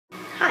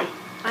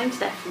I'm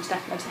Steph from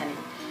Stephloveshoney.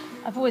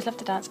 I've always loved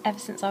to dance ever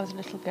since I was a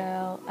little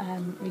girl.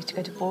 We used to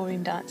go to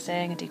ballroom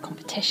dancing and do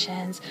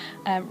competitions,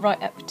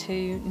 right up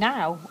to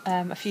now.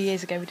 A few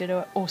years ago we did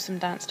an awesome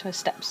dance to a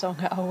step song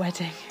at our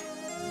wedding.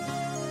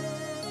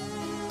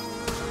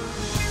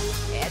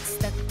 It's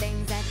the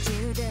things that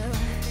you do.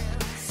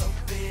 So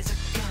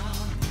physical.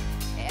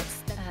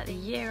 The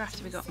year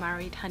after we got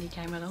married, Honey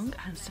came along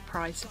and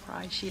surprise,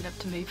 surprise, she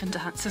loved to move and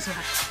dance as well.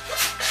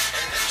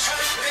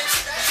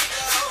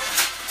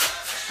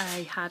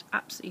 I had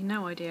absolutely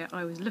no idea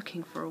I was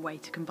looking for a way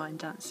to combine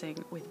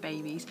dancing with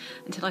babies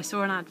until I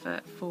saw an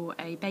advert for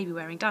a baby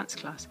wearing dance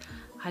class.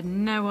 I had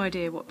no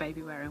idea what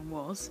baby wearing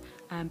was,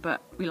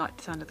 but we liked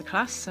the sound of the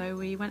class, so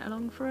we went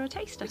along for a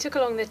taster. We took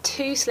along the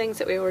 2 slings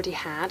that we already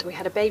had. We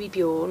had a baby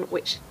Bjorn,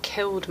 which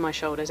killed my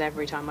shoulders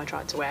every time I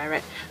tried to wear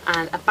it,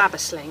 and a Baba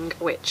sling,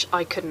 which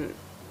I couldn't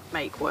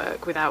make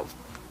work without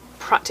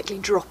practically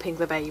dropping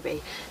the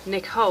baby.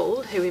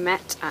 Nicole, who we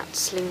met at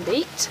Sling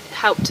Beat,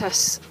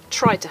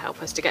 tried to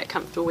help us to get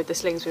comfortable with the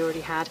slings we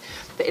already had,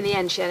 but in the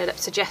end she ended up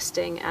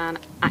suggesting an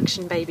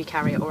Action baby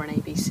carrier or an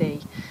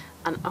ABC,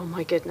 and oh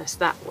my goodness,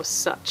 that was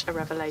such a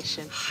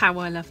revelation. How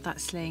I love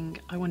that sling.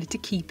 I wanted to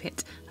keep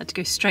it. I had to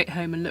go straight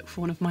home and look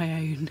for one of my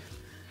own.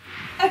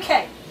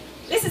 Okay,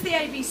 this is the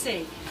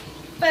ABC.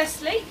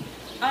 Firstly,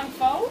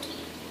 unfold,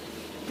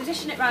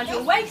 position it round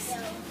your waist,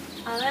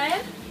 and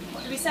then,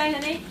 what do we say,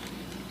 honey?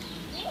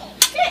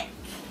 Click.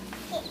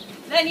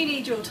 Then you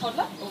need your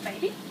toddler or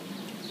baby.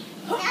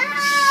 Oh,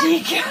 she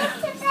goes.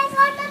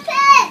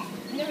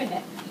 In a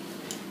minute.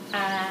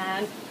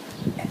 And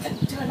get them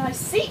to a nice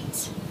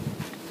seat.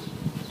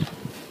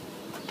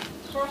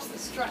 Cross the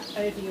strap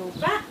over your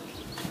back.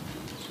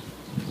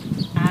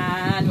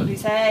 And what do we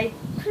say?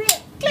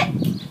 Click. Click.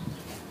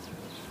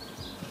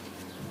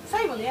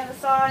 Same on the other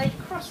side.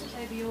 Cross it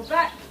over your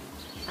back.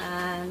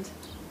 And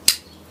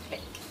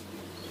click.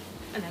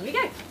 And there we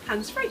go.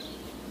 Hands free.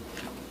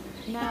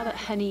 Now that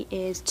Honey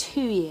is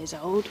 2 years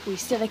old, we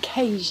still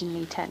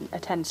occasionally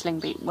attend Sling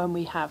Beat when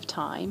we have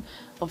time.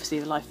 Obviously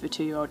the life of a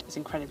 2-year-old is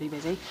incredibly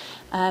busy,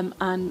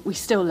 and we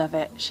still love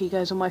it. She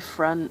goes on my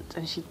front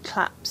and she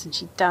claps and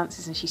she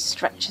dances and she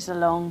stretches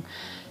along.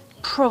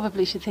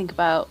 Probably should think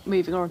about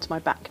moving her onto my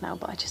back now,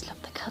 but I just love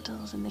the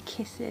cuddles and the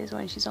kisses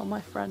when she's on my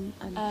front.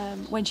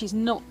 And when she's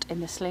not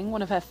in the sling,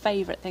 one of her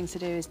favourite things to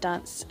do is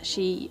dance.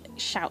 She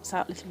shouts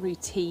out little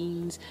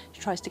routines.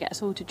 She tries to get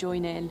us all to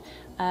join in.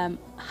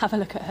 Have a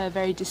look at her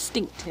very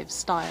distinctive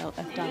style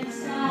of dance.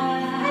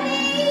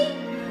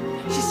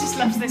 She just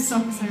loves this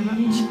song so much.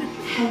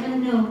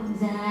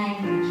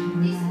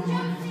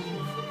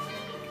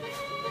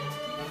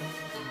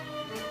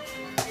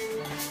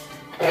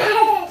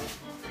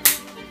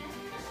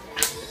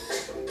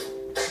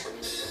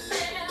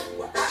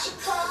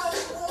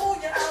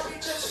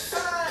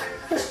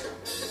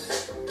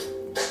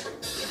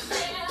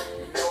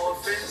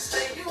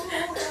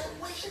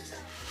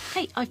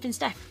 Hey, I've been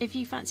Steph. If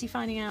you fancy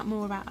finding out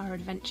more about our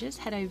adventures,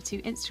 head over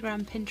to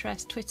Instagram,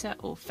 Pinterest, Twitter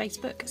or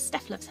Facebook.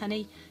 Steph Loves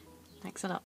Honey. Thanks a lot.